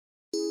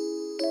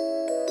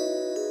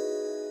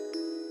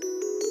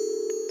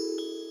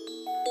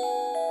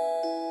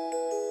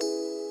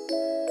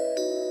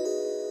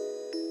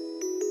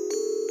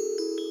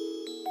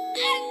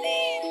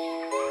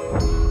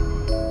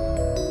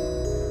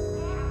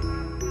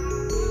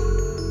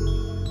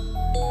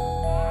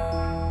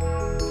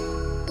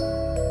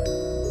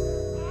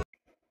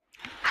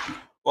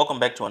Welcome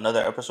back to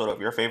another episode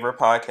of your favorite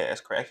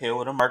podcast, Crackhead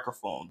with a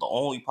Microphone, the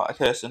only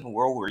podcast in the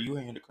world where you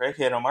hand the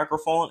crackhead a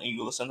microphone and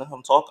you listen to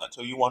him talk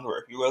until you wonder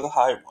if you are the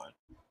high one.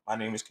 My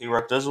name is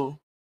K-Rock Dizzle.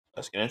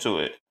 Let's get into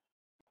it.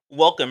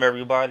 Welcome,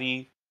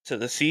 everybody, to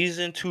the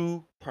Season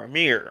 2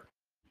 premiere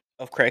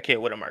of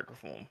Crackhead with a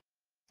Microphone.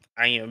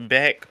 I am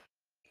back,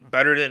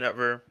 better than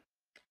ever,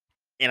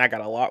 and I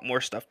got a lot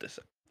more stuff to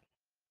say.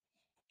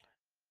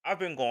 I've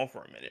been gone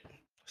for a minute.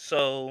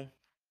 So,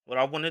 what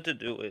I wanted to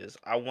do is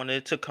I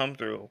wanted to come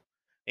through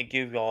and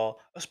give y'all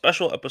a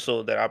special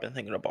episode that I've been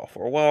thinking about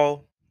for a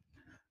while.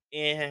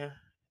 And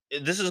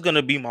this is going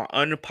to be my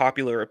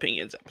unpopular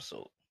opinions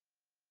episode.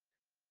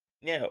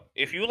 Now,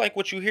 if you like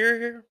what you hear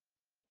here,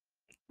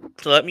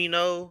 let me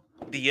know,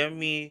 DM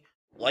me,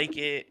 like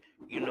it,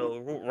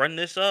 run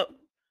this up.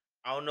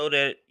 I don't know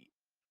that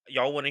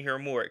y'all want to hear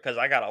more because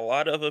I got a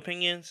lot of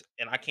opinions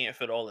and I can't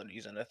fit all of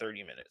these into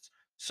 30 minutes.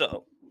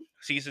 So,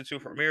 season 2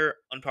 premiere,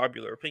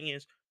 unpopular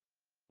opinions.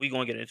 We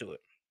gonna get into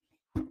it.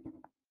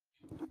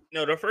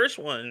 No, the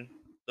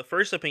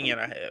first opinion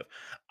I have,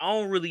 I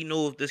don't really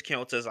know if this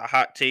counts as a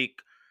hot take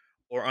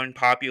or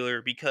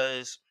unpopular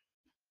because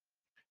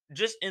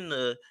just in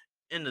the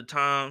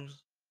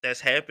times that's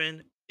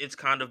happened, it's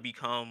kind of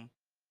become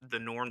the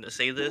norm to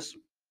say this.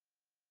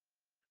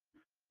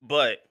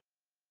 But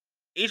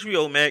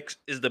HBO Max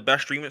is the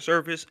best streaming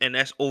service, and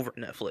that's over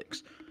Netflix.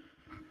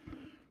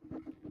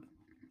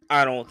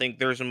 I don't think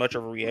there's much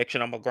of a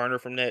reaction I'm gonna garner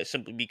from that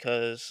simply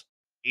because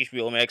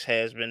HBO Max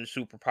has been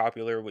super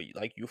popular with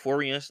like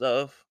Euphoria and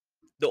stuff.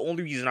 The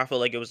only reason I feel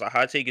like it was a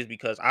hot take is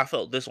because I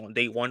felt this on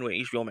day one when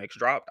HBO Max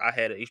dropped. I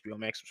had an HBO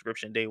Max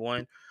subscription day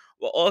one.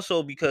 But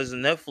also because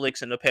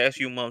Netflix in the past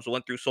few months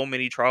went through so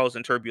many trials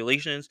and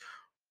tribulations.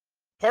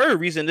 Part of the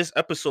reason this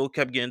episode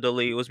kept getting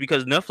delayed was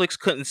because Netflix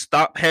couldn't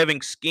stop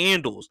having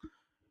scandals.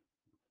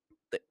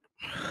 They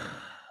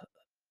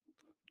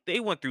they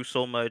went through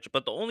so much,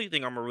 but the only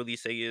thing I'm gonna really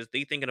say is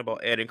they thinking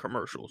about adding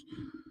commercials.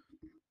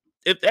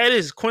 If that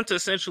is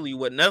quintessentially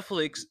what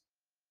Netflix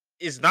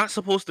is not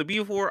supposed to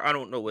be for, I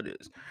don't know what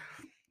is.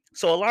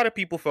 So a lot of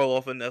people fell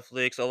off of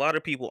Netflix. A lot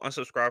of people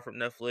unsubscribed from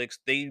Netflix.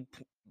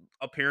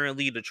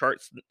 Apparently the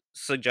charts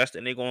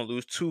suggesting they're gonna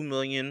lose 2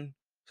 million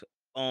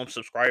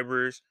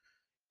subscribers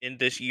in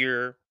this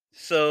year.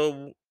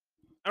 So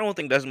I don't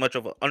think that's much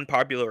of an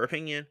unpopular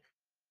opinion.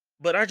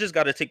 But I just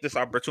gotta take this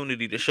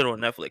opportunity to shit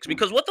on Netflix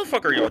because what the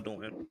fuck are y'all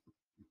doing?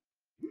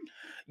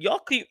 Y'all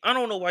keep I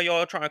don't know why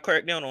y'all trying to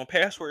crack down on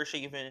password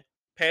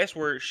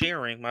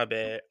sharing, my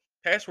bad.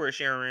 Password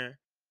sharing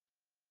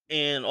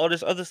and all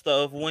this other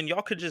stuff when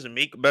y'all could just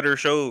make better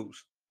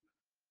shows.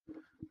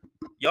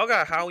 Y'all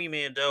got Howie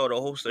Mandel to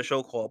host a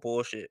show called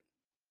Bullshit,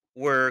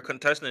 where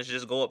contestants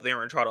just go up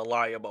there and try to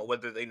lie about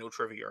whether they know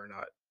trivia or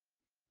not.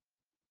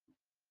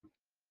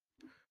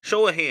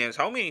 Show of hands,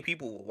 how many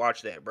people will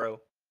watch that, bro?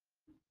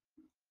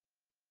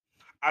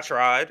 I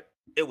tried.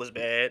 It was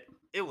bad.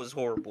 It was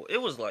horrible.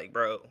 It was like,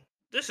 bro,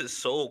 this is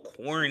so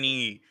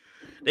corny.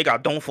 They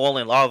got Don't Fall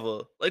in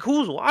Lava. Like,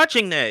 who's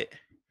watching that?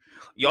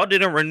 Y'all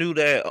didn't renew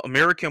that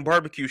American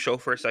Barbecue show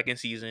for a second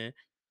season.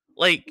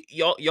 Like,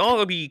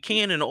 y'all be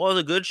canning all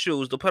the good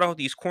shows to put out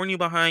these corny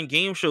behind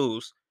game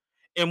shows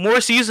and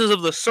more seasons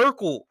of The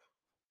Circle.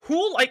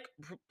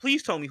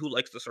 Please tell me who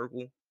likes The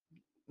Circle.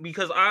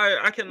 Because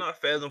I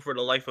cannot fathom for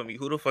the life of me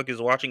who the fuck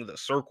is watching The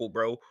Circle,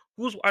 bro.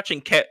 Who's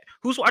watching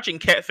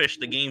Catfish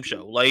the game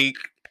show? Like,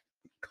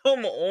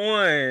 come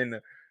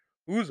on.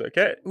 Who's a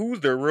cat? Who's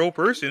the real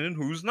person and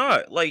who's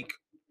not? Like,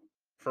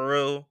 for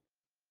real.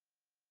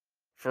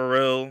 For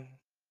real.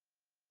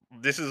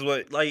 This is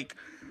what like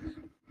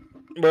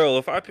bro,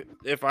 if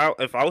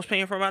I was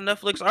paying for my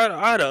Netflix,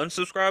 I'd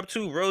unsubscribe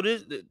too, bro.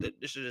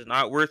 This is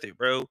not worth it,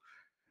 bro.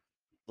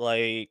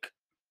 Like,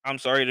 I'm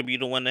sorry to be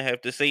the one to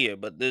have to say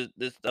it, but this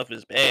stuff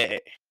is bad.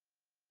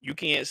 You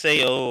can't say,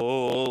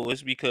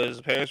 it's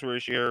because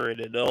password sharing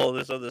and all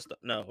this other stuff.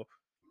 No,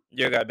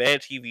 you got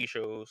bad TV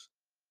shows.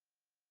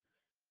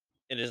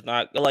 It is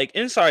not like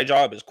Inside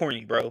Job is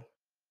corny, bro.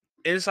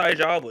 Inside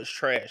Job was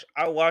trash.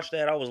 I watched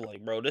that. I was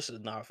like, bro, this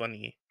is not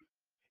funny.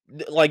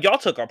 Like y'all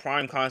took a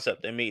prime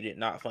concept and made it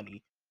not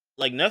funny.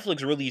 Like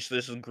Netflix released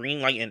this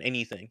green light in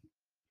anything,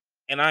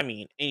 and I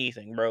mean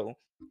anything, bro.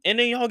 And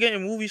then y'all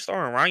getting movies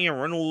starring Ryan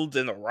Reynolds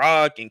and The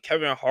Rock and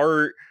Kevin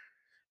Hart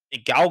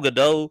and Gal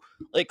Gadot.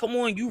 Like, come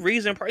on, you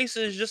raising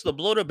prices just to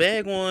blow the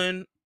bag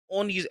on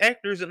these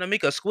actors and to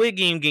make a Squid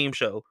Game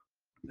show.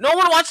 No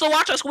one wants to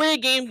watch a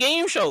Squid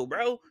Game show,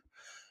 bro.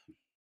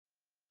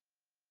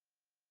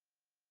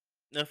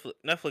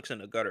 Netflix in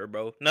the gutter,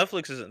 bro.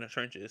 Netflix is in the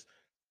trenches.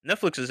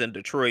 Netflix is in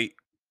Detroit.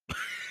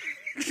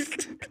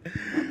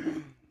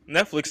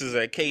 Netflix is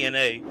at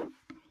K&A.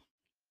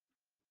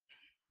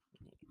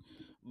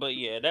 But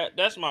yeah,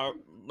 that's my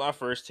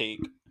first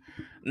take.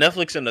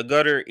 Netflix in the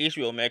gutter,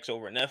 HBO Max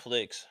over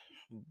Netflix.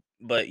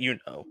 But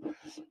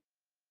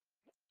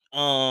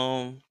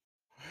um,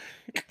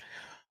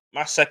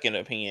 my second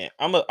opinion.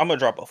 I'm gonna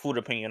drop a food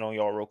opinion on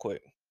y'all real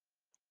quick.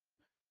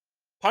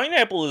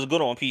 Pineapple is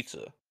good on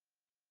pizza.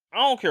 I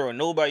don't care what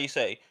nobody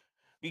say,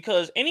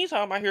 because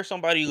anytime I hear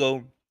somebody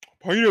go,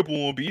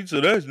 pineapple on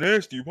pizza, that's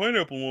nasty.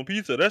 Pineapple on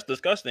pizza, that's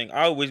disgusting.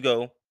 I always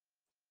go,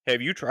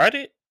 have you tried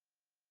it?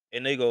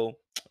 And they go,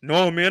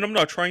 no, man, I'm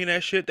not trying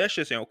that shit. That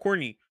shit sound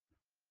corny.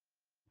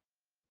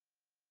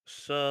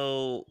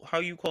 So how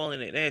you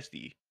calling it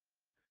nasty?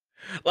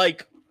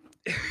 Like,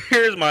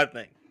 here's my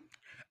thing.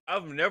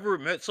 I've never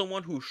met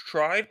someone who's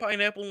tried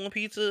pineapple on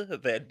pizza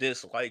that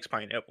dislikes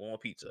pineapple on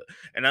pizza.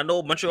 And I know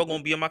a bunch of y'all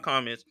gonna be in my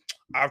comments.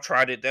 I've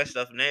tried it. That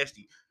stuff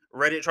nasty.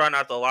 Reddit try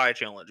not to lie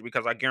challenge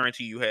because I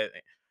guarantee you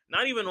haven't.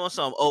 Not even on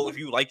some, oh, if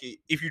you like it,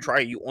 if you try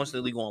it, you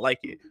instantly gonna like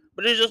it.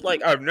 But it's just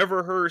like I've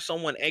never heard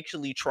someone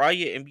actually try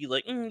it and be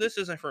like, this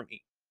isn't for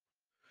me.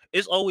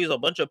 It's always a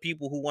bunch of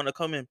people who want to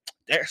come in.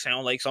 That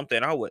sound like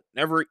something I would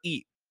never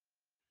eat.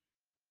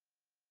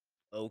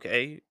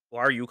 Okay,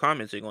 why are you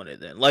commenting on it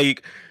then?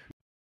 Like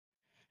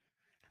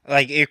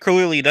it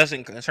clearly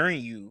doesn't concern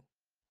you.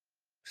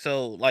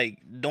 So like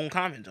don't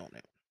comment on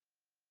it.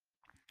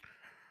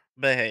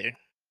 But hey,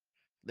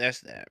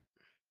 that's that.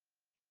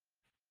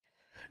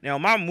 Now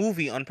my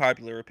movie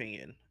unpopular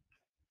opinion,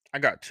 I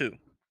got two.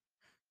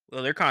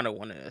 Well, they're kind of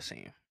one and the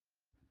same.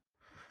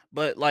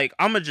 But like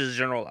I'ma just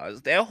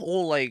generalize that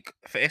whole like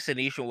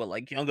fascination with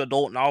like young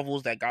adult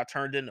novels that got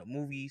turned into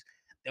movies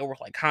that were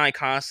like high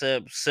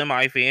concept,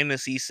 semi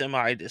fantasy,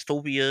 semi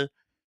dystopia.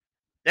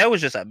 That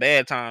was just a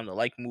bad time to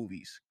like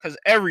movies. Cause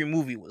every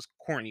movie was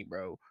corny,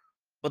 bro.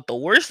 But the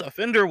worst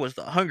offender was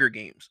the Hunger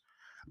Games.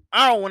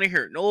 I don't want to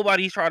hear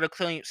nobody try to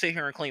sit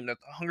here and claim that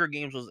the Hunger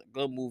Games was a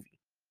good movie.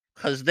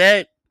 Cause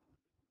that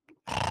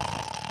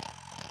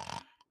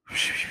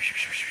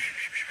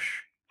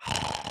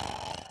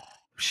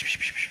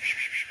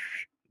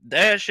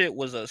that shit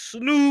was a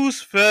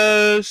snooze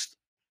fest,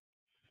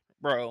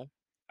 bro.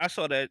 I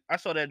saw that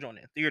joint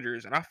in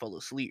theaters and I fell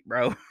asleep,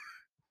 bro.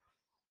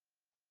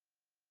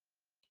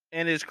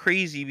 And it's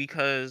crazy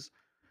because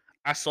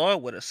I saw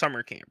it with a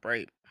summer camp,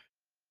 right?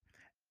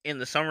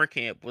 And the summer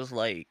camp was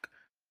like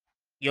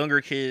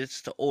younger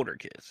kids to older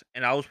kids,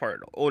 and I was part of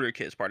the older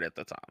kids part at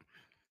the time.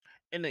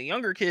 And the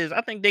younger kids,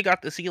 I think they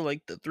got to see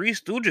like the Three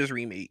Stooges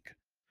remake.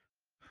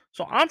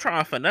 So I'm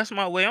trying to finesse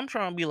my way. I'm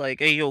trying to be like,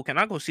 hey, yo, can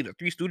I go see the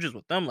Three Stooges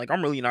with them? Like,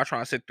 I'm really not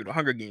trying to sit through the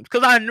Hunger Games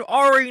because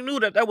already knew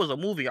that that was a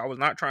movie I was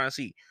not trying to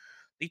see.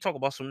 They talk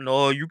about some,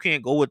 no, you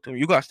can't go with them.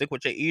 You gotta stick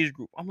with your age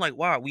group. I'm like,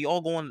 wow, we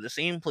all going to the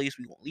same place.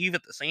 We gonna leave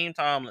at the same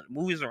time. And the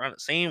movies around the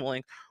same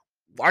length.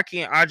 Why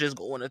can't I just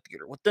go in the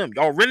theater with them?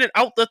 Y'all rented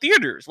out the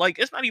theaters. Like,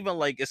 it's not even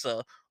like it's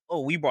a,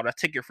 oh, we bought a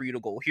ticket for you to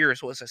go here,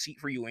 so it's a seat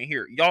for you in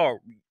here. Y'all,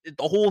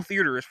 the whole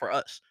theater is for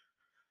us.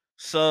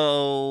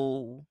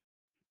 So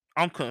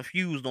I'm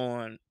confused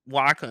on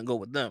why I couldn't go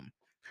with them.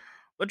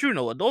 But you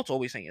know, adults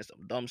always saying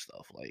some dumb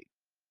stuff. Like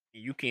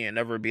you can't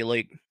never be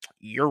like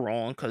you're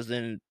wrong because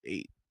then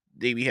they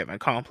be having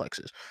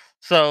complexes.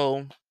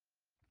 So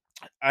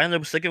I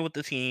ended up sticking with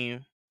the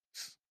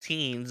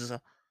teens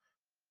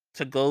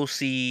to go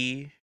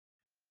see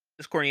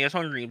this corny ass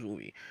Hunger Games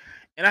movie.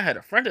 And I had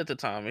a friend at the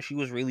time, and she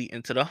was really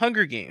into the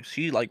Hunger Games.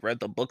 She like read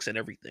the books and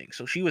everything,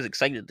 so she was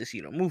excited to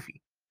see the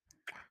movie.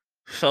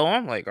 So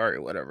I'm like, all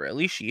right, whatever. At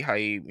least she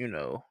hype,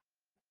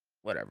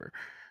 whatever.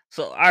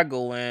 So I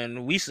go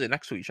in, we sit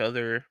next to each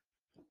other.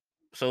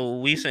 So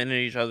we sitting at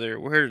each other.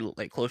 We're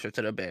like closer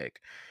to the back.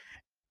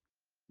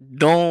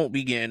 Don't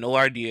be getting no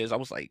ideas. I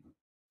was like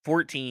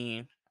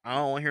 14. I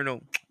don't want to hear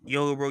no,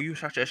 yo, bro, you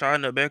shot your shot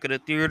in the back of the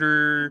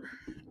theater.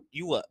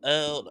 You a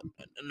L.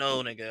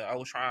 No, nigga. I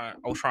was trying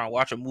to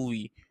watch a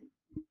movie.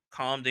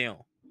 Calm down.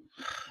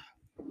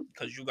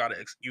 Cause you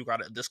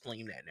gotta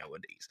disclaim that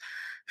nowadays.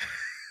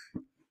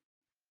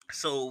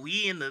 So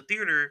we in the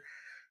theater,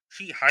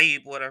 she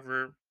hype,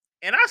 whatever.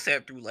 And I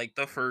sat through like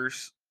the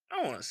first, I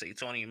don't wanna say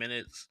 20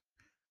 minutes.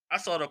 I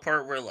saw the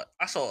part where like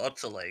I saw up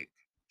to like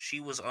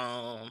she was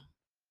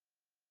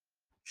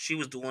she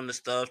was doing the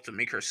stuff to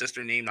make her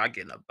sister name not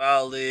getting a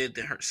ballot.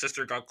 Then her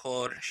sister got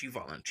called and she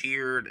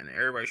volunteered and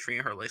everybody's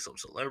treating her like some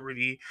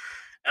celebrity.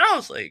 And I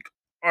was like,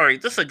 all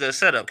right, this is a good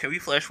setup. Can we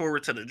flash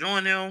forward to the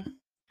joint now?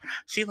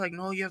 She like,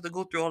 no, you have to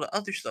go through all the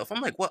other stuff.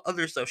 I'm like, what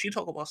other stuff? She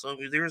talk about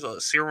something. There's a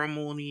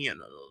ceremony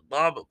and a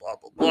blah blah blah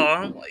blah blah.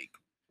 I'm like,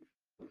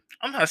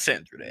 I'm not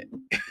sitting through that.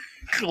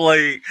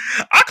 Like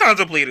I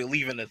contemplated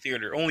leaving the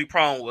theater. Only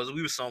problem was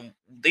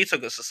they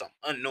took us to some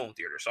unknown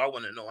theater, so I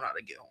wouldn't have known how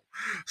to get home.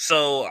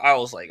 So I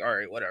was like, all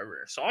right,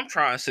 whatever. So I'm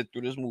trying to sit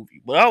through this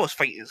movie, but I was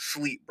fighting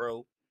sleep,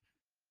 bro.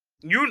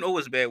 You know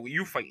it's bad when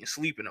you fighting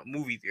sleep in a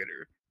movie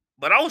theater.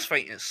 But I was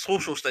fighting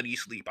social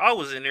studies sleep. I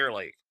was in there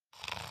like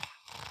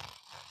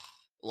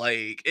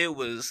it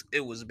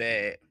was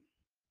bad.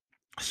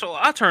 So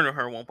I turned to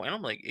her at one point.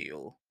 I'm like, hey,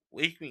 yo,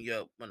 wake me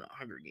up when the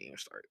Hunger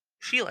Games start.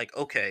 She like,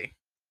 okay.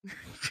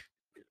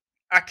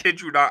 I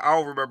kid you not, I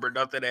don't remember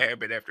nothing that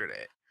happened after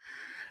that.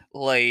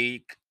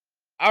 Like,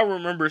 I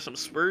remember some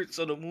spurts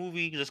of the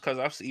movie just because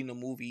I've seen the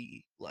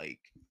movie like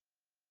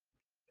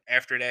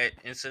after that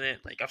incident.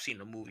 Like I've seen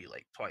the movie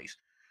like twice,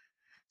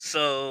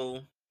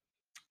 so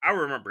I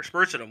remember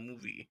spurts of the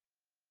movie.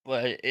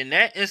 But in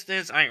that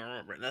instance, I ain't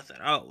remember nothing.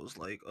 I was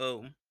like,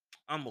 oh,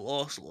 I'm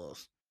lost.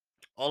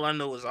 All I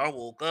know is I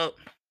woke up.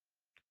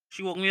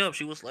 She woke me up.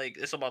 She was like,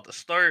 "It's about to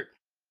start."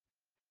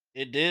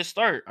 It did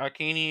start. I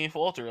can't even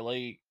falter.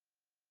 Like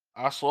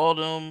I saw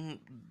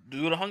them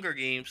do the Hunger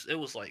Games. It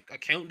was like a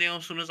countdown.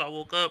 As soon as I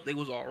woke up, they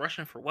was all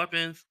rushing for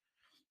weapons.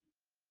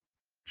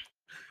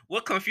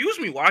 What confused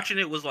me watching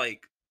it was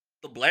like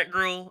the black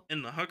girl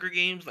in the Hunger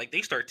Games. Like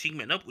they start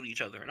teaming up with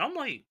each other, and I'm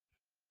like,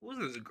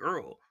 "Who's this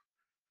girl?"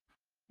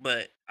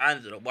 But I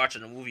ended up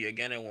watching the movie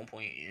again at one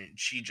point, and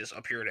she just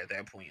appeared at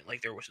that point.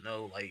 Like there was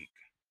no like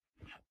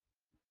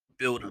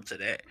build up to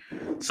that,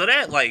 so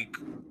that like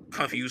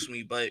confused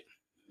me. But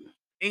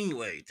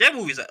anyway, that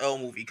movie's an L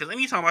movie because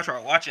anytime I try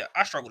to watch it,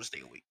 I struggle to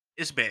stay awake.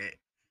 It's bad.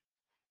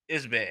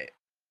 It's bad.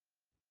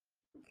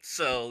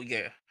 So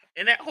yeah,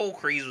 and that whole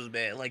craze was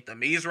bad. Like the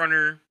Maze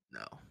Runner,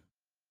 no,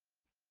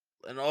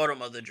 and all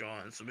them other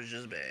Johns was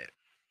just bad.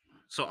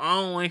 So I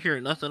don't want to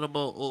hear nothing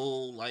about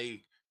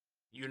like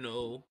you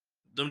know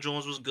them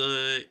Jones was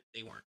good.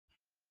 They weren't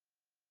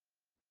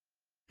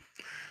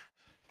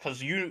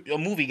because you a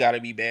movie got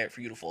to be bad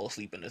for you to fall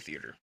asleep in the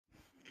theater.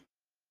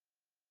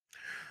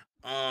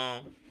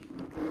 Um.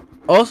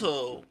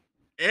 Also,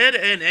 Ed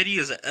and Eddie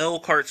is an L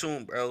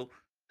cartoon, bro.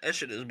 That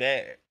shit is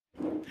bad.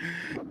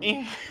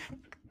 And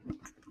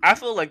I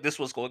feel like this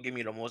was gonna give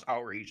me the most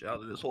outrage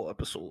out of this whole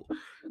episode.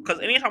 Cause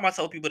anytime I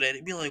tell people that,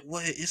 they be like,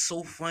 "What? It's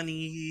so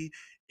funny.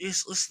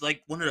 It's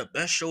like one of the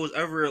best shows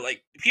ever."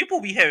 Like people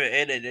be having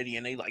Ed and Eddie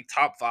and they like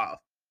top five,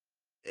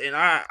 and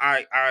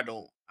I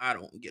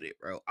don't get it,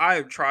 bro.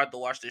 I've tried to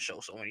watch this show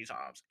so many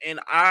times, and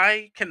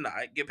I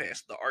cannot get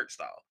past the art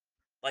style.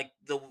 Like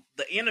the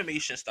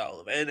animation style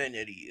of Ed and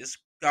Eddie is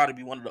got to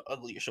be one of the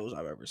ugliest shows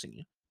I've ever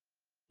seen.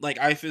 Like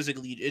I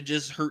physically, it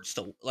just hurts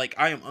to like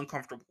I am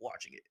uncomfortable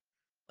watching it.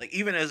 Like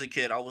even as a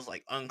kid, I was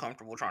like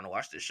uncomfortable trying to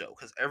watch this show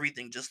because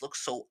everything just looks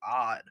so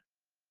odd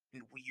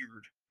and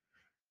weird.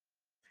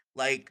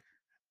 Like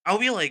I'll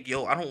be like,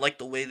 yo, I don't like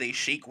the way they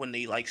shake when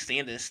they like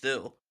standing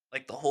still.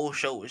 Like the whole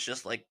show is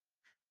just like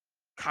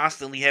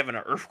constantly having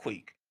an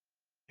earthquake.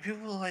 And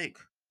people are like,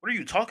 what are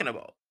you talking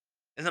about?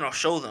 And then I'll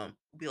show them.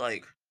 I'll be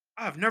like,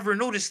 I've never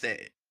noticed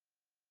that.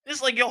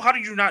 It's like, yo, how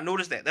did you not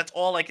notice that? That's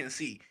all I can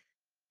see.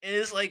 And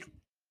it's like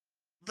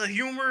the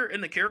humor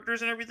and the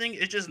characters and everything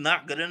is just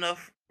not good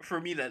enough for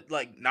me to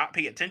like not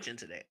pay attention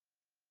to that.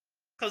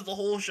 Cause the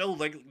whole show,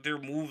 like they're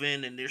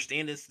moving and they're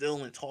standing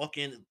still and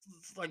talking.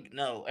 It's like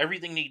no,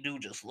 everything they do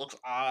just looks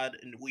odd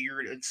and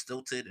weird and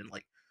stilted and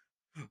like,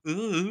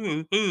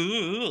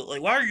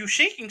 like why are you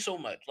shaking so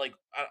much? Like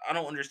I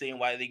don't understand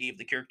why they gave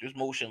the characters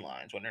motion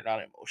lines when they're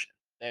not in motion.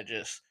 That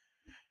just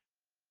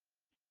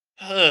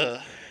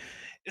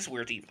it's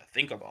weird to even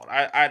think about.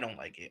 I don't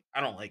like it.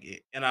 I don't like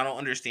it, and I don't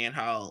understand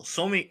how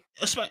so many,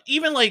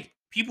 even like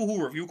people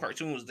who review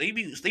cartoons, they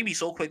be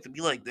so quick to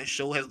be like, this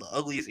show has the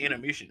ugliest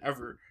animation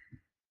ever.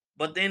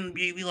 But then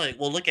be like,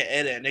 well, look at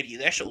Ed and Eddie.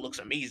 That show looks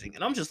amazing,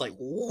 and I'm just like,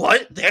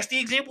 what? That's the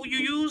example you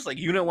use? Like,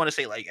 you didn't want to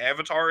say like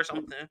Avatar or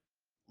something,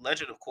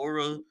 Legend of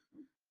Korra,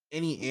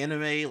 any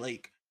anime?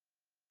 Like,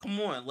 come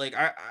on, like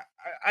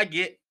I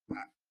get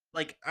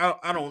like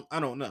I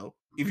don't know.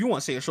 If you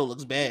want to say a show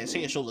looks bad,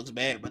 say a show looks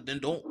bad, but then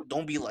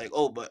don't be like,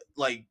 oh, but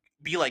like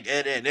be like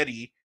Ed and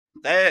Eddie.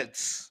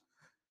 That's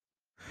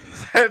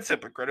that's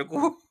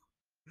hypocritical.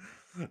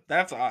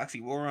 That's an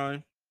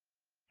oxymoron.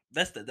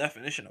 That's the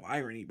definition of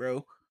irony,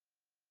 bro.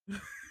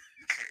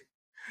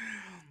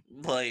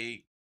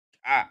 Like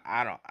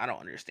I don't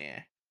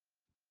understand.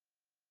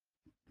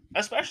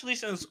 Especially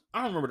since I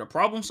don't remember the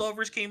problem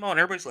solvers came out and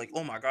everybody's like,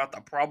 oh my god, the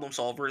problem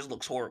solvers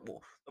looks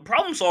horrible. The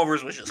problem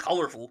solvers was just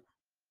colorful.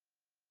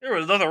 There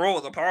was nothing wrong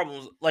with the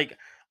problems. Like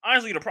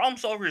honestly, the problem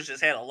solvers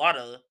just had a lot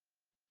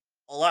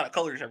of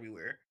colors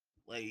everywhere.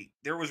 Like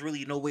there was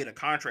really no way to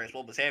contrast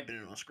what was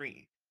happening on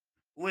screen,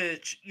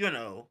 which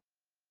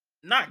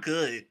not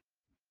good.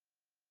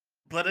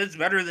 But it's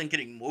better than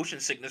getting motion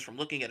sickness from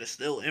looking at a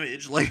still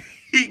image. Like,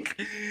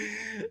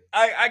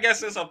 I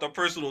guess that's up to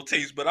personal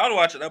taste. But I'd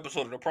watch an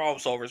episode of the Problem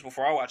Solvers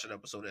before I watch an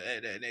episode of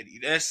Ed, Ed and Eddie.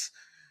 That's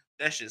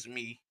just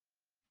me.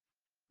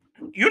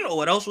 You know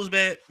what else was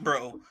bad,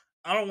 bro?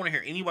 I don't want to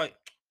hear anybody.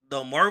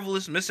 The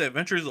Marvelous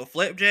Misadventures of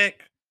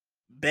Flapjack,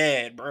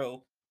 bad,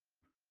 bro.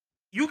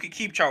 You could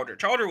keep Chowder.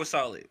 Chowder was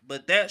solid,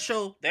 but that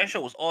show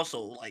was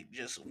also like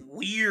just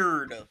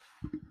weird,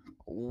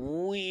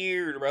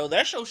 weird, bro.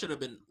 That show should have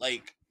been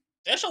like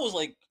that show was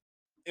like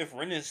if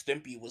Ren and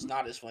Stimpy was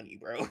not as funny,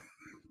 bro.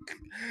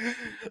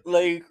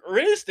 Like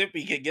Ren and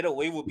Stimpy can get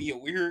away with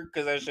being weird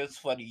because that's just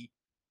funny.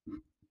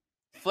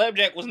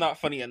 Flapjack was not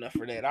funny enough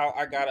for that.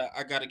 I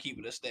gotta keep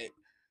it a step.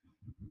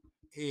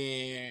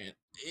 And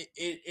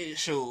it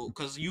showed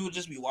because you would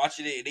just be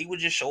watching it and they would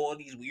just show all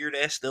these weird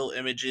ass still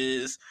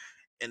images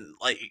and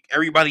like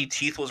everybody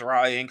teeth was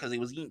rotting because they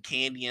was eating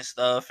candy and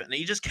stuff and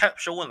they just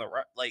kept showing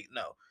like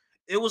no,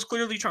 it was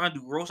clearly trying to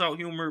do gross out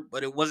humor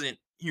but it wasn't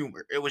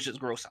humor, it was just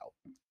gross out.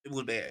 It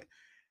was bad.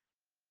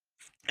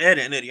 Ed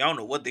and Eddie, I don't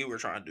know what they were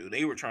trying to do.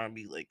 They were trying to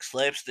be like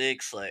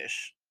slapstick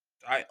slash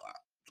I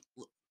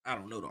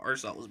don't know, the art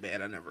style was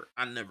bad.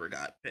 I never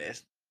got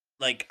past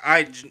like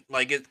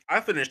like it.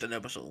 I finished an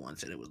episode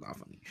once and it was not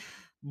funny,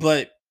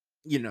 but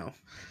you know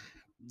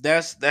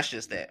That's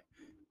just that.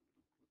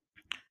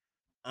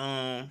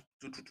 Um,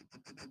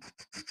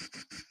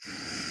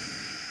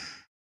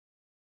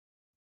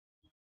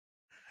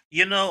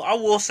 I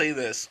will say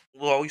this.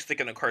 We're always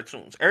thinking of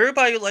cartoons.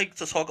 Everybody like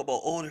to talk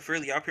about, oh, the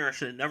Fairly Odd Parents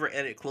should have never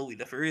added Chloe.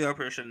 The Fairly Odd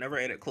Parents should have never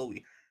added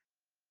Chloe.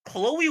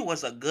 Chloe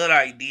was a good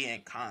idea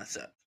and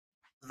concept.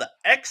 The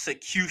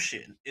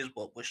execution is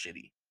what was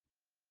shitty.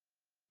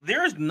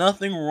 There's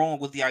nothing wrong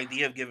with the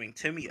idea of giving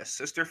Timmy a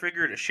sister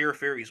figure to share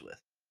fairies with.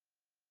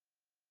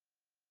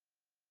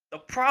 The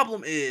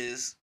problem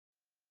is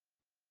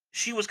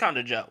she was kind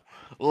of Joe.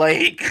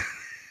 Like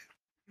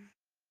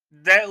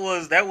that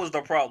was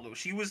the problem.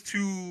 She was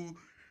too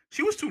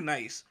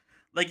nice.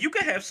 Like you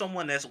could have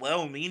someone that's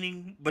well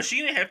meaning, but she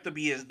didn't have to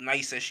be as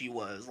nice as she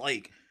was.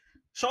 Like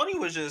Shawnee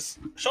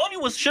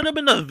was should have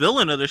been the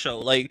villain of the show.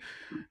 Like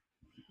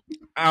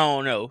I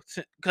don't know,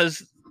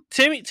 because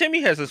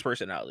Timmy has his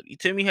personality.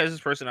 Timmy has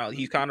his personality.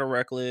 He's kind of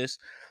reckless.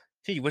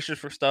 He wishes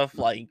for stuff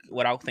like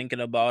without thinking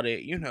about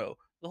it.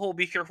 The whole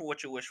 "be careful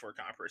what you wish for"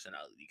 kind of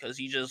personality. Because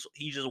he just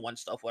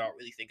wants stuff without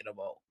really thinking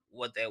about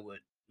what that would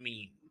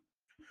mean.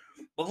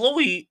 But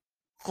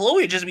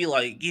Chloe just be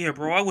like, yeah,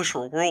 bro, I wish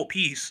for world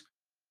peace.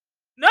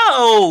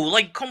 No,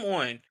 like, come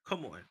on,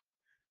 come on,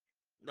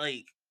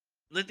 like,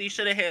 they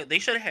should have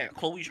had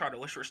Chloe try to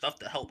wish for stuff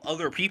to help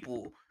other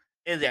people,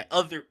 and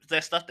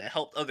that stuff that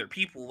helped other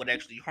people would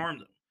actually harm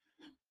them.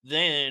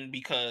 Then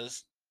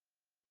because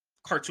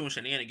cartoon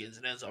shenanigans,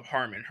 it ends up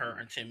harming her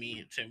and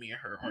Timmy and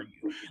her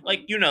argue,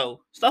 like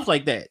stuff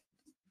like that.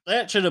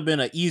 That should have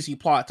been an easy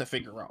plot to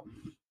figure out,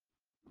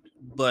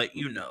 but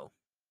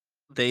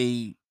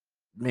they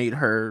made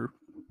her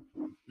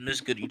Miss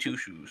Goody Two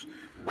Shoes.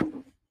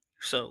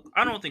 So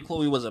I don't think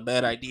Chloe was a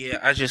bad idea.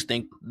 I just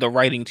think the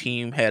writing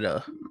team had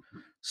a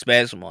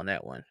spasm on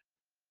that one.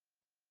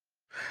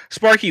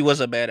 Sparky was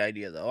a bad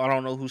idea though. I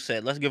don't know who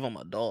said let's give him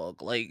a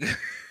dog. Like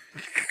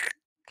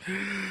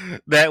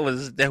that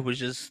was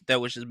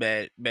just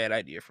bad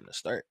idea from the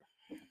start.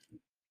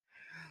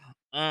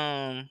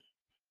 Um.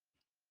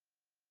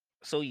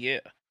 So yeah,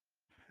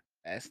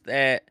 that's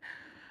that.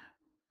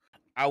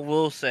 I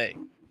will say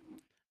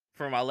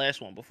for my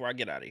last one before I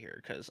get out of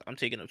here because I'm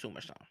taking up too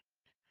much time.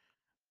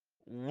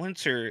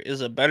 Winter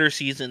is a better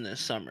season than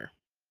summer.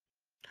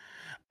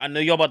 I know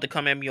y'all about to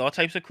come at me all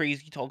types of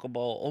crazy talk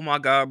about, oh my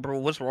god, bro,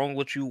 what's wrong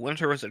with you?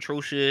 Winter is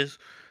atrocious.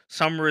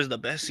 Summer is the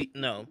best.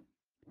 No,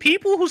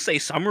 people who say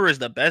summer is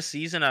the best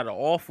season out of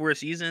all 4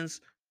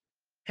 seasons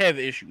have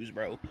issues,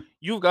 bro.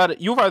 You've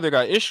either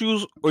got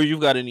issues or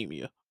you've got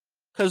anemia.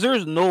 Cause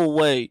there's no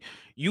way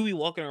you be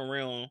walking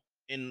around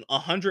in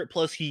 100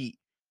 plus heat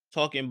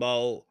talking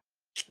about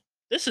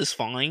this is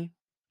fine.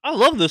 I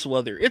love this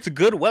weather. It's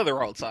good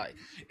weather outside.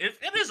 If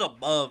it is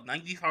above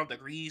 95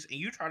 degrees and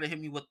you try to hit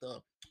me with the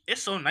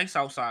it's so nice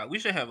outside, we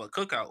should have a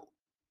cookout.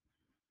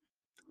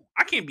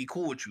 I can't be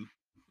cool with you.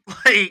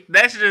 Like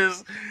that's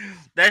just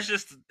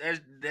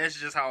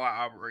how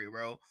I operate,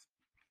 bro.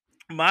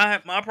 My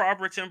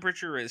proper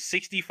temperature is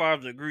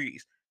 65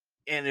 degrees.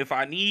 And if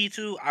I need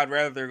to, I'd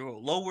rather go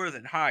lower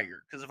than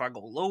higher. Because if I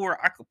go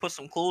lower, I could put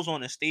some clothes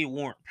on and stay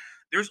warm.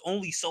 There's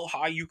only so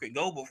high you can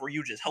go before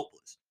you just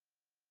helpless.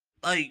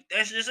 Like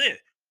that's just it.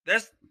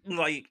 That's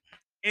like,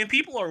 and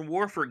people are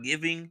more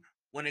forgiving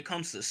when it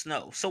comes to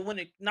snow. So when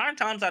it 9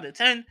 times out of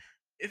 10,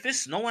 if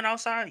it's snowing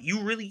outside,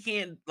 you really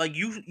can't like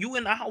you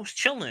in the house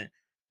chilling.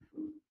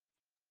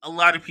 A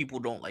lot of people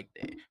don't like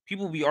that.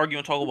 People be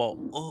arguing, talk about,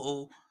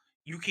 oh,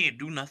 you can't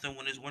do nothing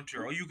when it's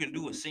winter. All you can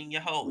do is sit in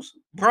your house,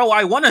 bro.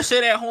 I want to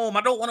sit at home.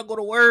 I don't want to go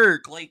to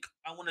work. Like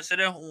I want to sit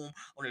at home.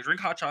 I want to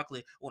drink hot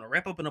chocolate. I want to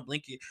wrap up in a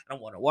blanket. And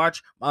I want to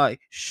watch my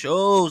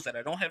shows that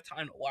I don't have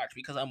time to watch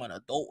because I'm an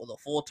adult with a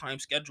full time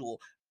schedule.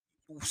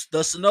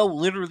 The snow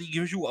literally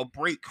gives you a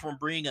break from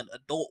being an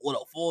adult with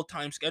a full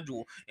time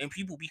schedule, and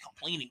people be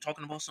complaining,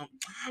 talking about some.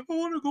 I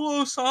want to go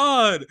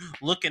outside,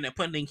 looking and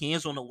putting their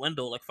hands on the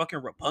window like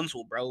fucking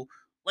Rapunzel, bro.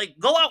 Like,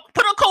 go out,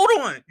 put a coat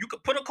on. You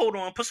could put a coat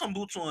on, put some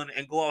boots on,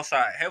 and go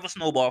outside. Have a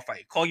snowball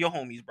fight. Call your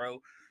homies, bro.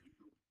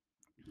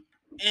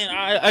 And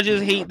I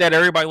just hate that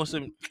everybody wants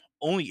to.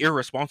 Only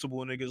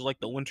irresponsible niggas like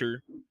the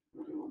winter.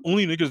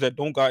 Only niggas that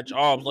don't got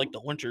jobs like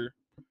the winter.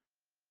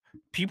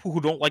 People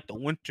who don't like the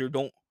winter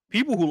don't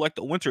people who like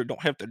the winter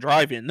don't have to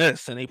drive in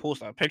this, and they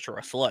post a picture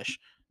of slush.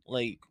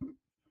 Like,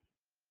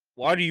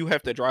 why do you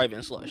have to drive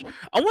in slush?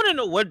 I want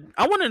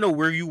to know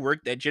where you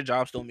work that your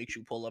job still makes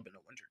you pull up in the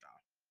winter time.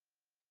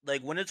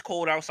 Like when it's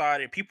cold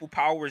outside and people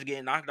power is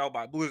getting knocked out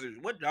by blizzards,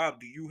 what job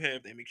do you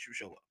have that makes you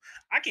show up?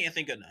 I can't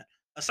think of that.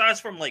 Aside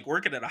from like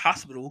working at a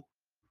hospital,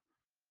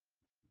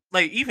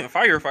 like even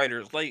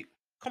firefighters, like,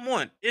 come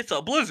on, it's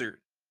a blizzard.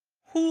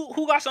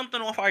 Who got something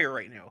on fire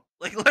right now?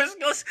 Like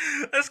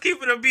let's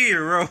keep it a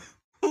beer, bro.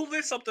 Who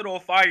lit something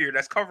on fire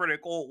that's covered in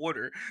cold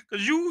water?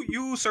 Cause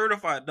you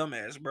certified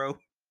dumbass, bro.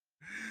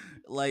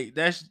 Like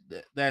that's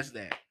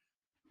that.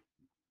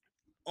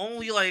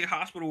 Only like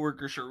hospital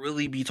workers should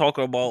really be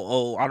talking about.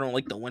 Oh, I don't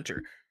like the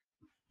winter.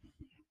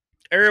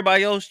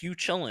 Everybody else, you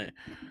chilling.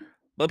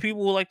 But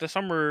people who like the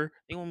summer,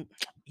 they going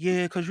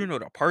yeah, cause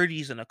the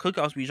parties and the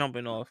cookouts be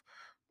jumping off.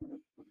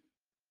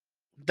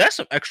 That's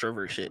some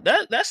extrovert shit.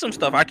 That's some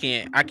stuff I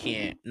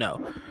can't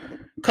no.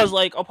 Cause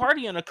like a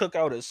party and a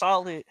cookout is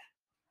solid,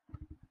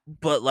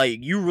 but like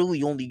you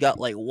really only got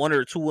like one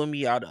or two of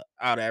me out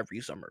of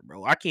every summer,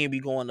 bro. I can't be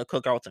going to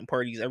cookouts and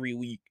parties every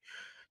week.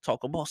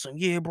 Talk about some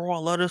yeah, bro. I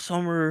love the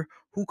summer.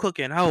 Who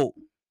cooking out?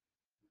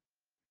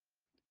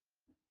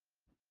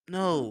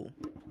 No,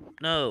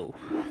 no.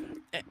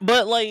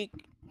 But like,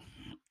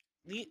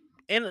 the-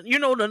 and you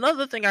know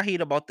another thing I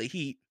hate about the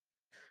heat,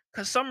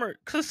 cause summer,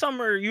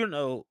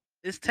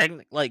 it's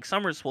technical. Like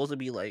summer's supposed to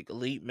be like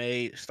late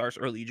May, starts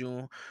early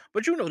June,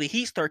 but the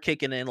heat start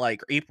kicking in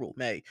like April,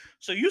 May.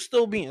 So you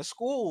still be in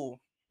school.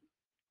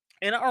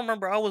 And I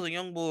remember I was a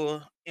young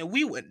boy, and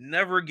we would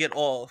never get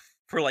off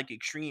for like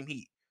extreme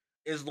heat.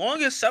 As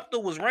long as SEPTA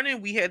was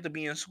running, we had to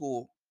be in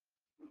school.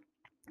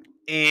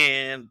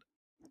 And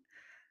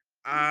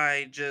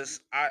I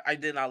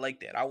did not like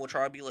that. I would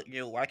try to be like,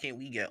 why can't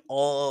we get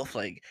off?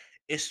 Like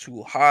it's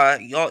too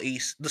hot. Y'all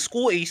AC, the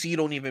school AC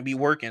don't even be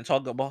working.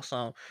 Talk about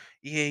some,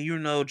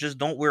 yeah, just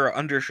don't wear an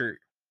undershirt.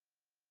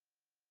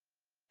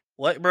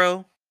 What,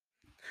 bro?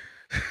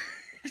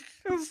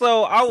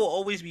 So I will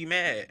always be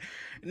mad.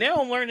 Now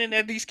I'm learning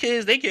that these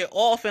kids they get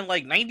off in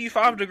like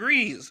 95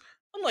 degrees.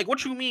 I'm like,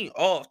 what you mean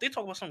off? They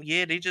talk about something,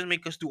 yeah, they just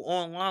make us do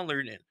online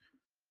learning.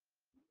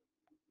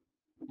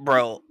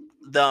 Bro,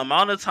 the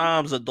amount of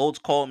times adults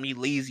call me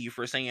lazy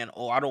for saying,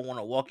 "Oh, I don't want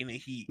to walk in the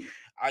heat."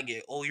 I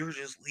get, "Oh, you're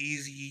just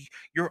lazy.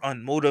 You're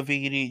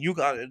unmotivated. You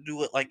got to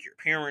do it like your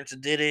parents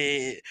did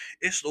it.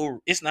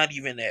 It's not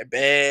even that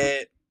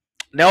bad."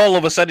 Now all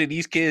of a sudden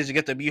these kids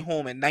get to be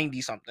home at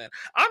 90 something.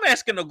 I'm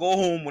asking to go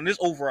home when it's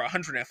over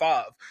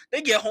 105.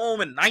 They get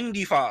home at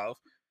 95.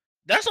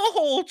 That's a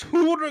whole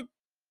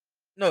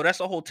no, that's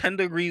a whole 10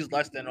 degrees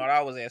less than what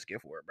I was asking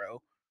for,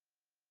 bro.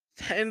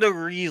 10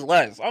 degrees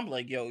less. I'm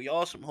like, yo,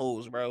 y'all some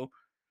hoes, bro.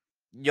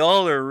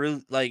 Y'all are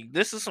really like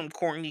this is some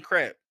corny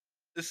crap.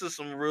 This is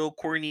some real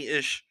corny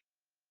ish.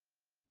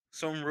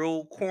 Some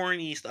real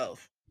corny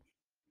stuff.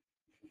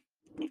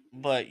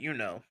 But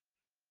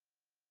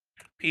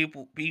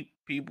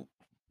people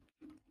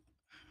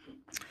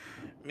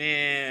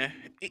man,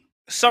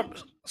 some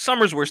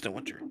summer's worse than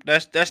winter.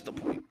 That's the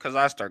point. Cause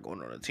I start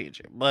going on a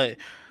tangent. But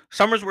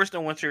summer's worse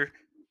than winter.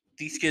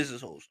 These kids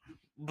is hoes.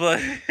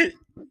 But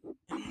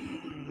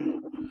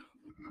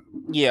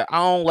yeah, I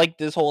don't like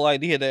this whole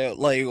idea that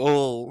like,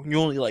 oh, you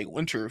only like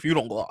winter if you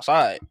don't go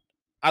outside.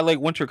 I like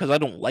winter because I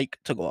don't like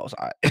to go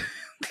outside.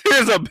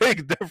 There's a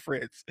big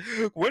difference.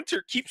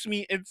 Winter keeps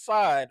me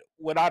inside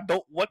when I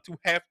don't want to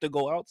have to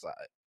go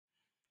outside.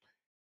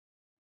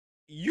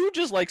 You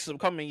just like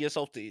succumbing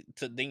yourself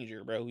to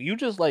danger, bro. You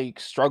just like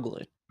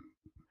struggling.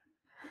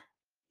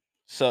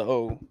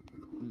 So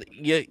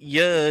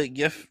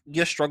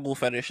your struggle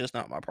fetish is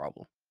not my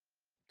problem.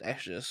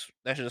 That's just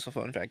a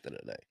fun fact of the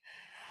day.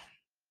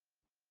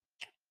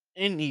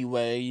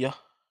 Anyway,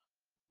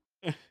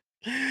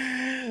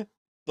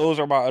 those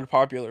are my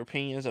unpopular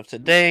opinions of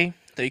today.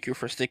 Thank you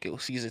for sticking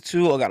with season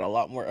 2. I got a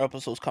lot more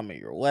episodes coming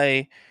your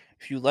way.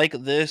 If you like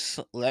this,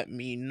 let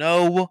me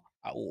know.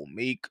 I will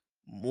make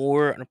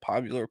more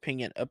unpopular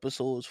opinion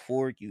episodes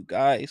for you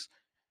guys.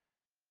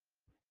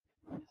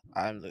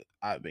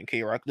 I've been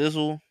K Rock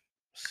Dizzle.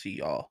 See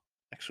y'all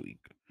next week.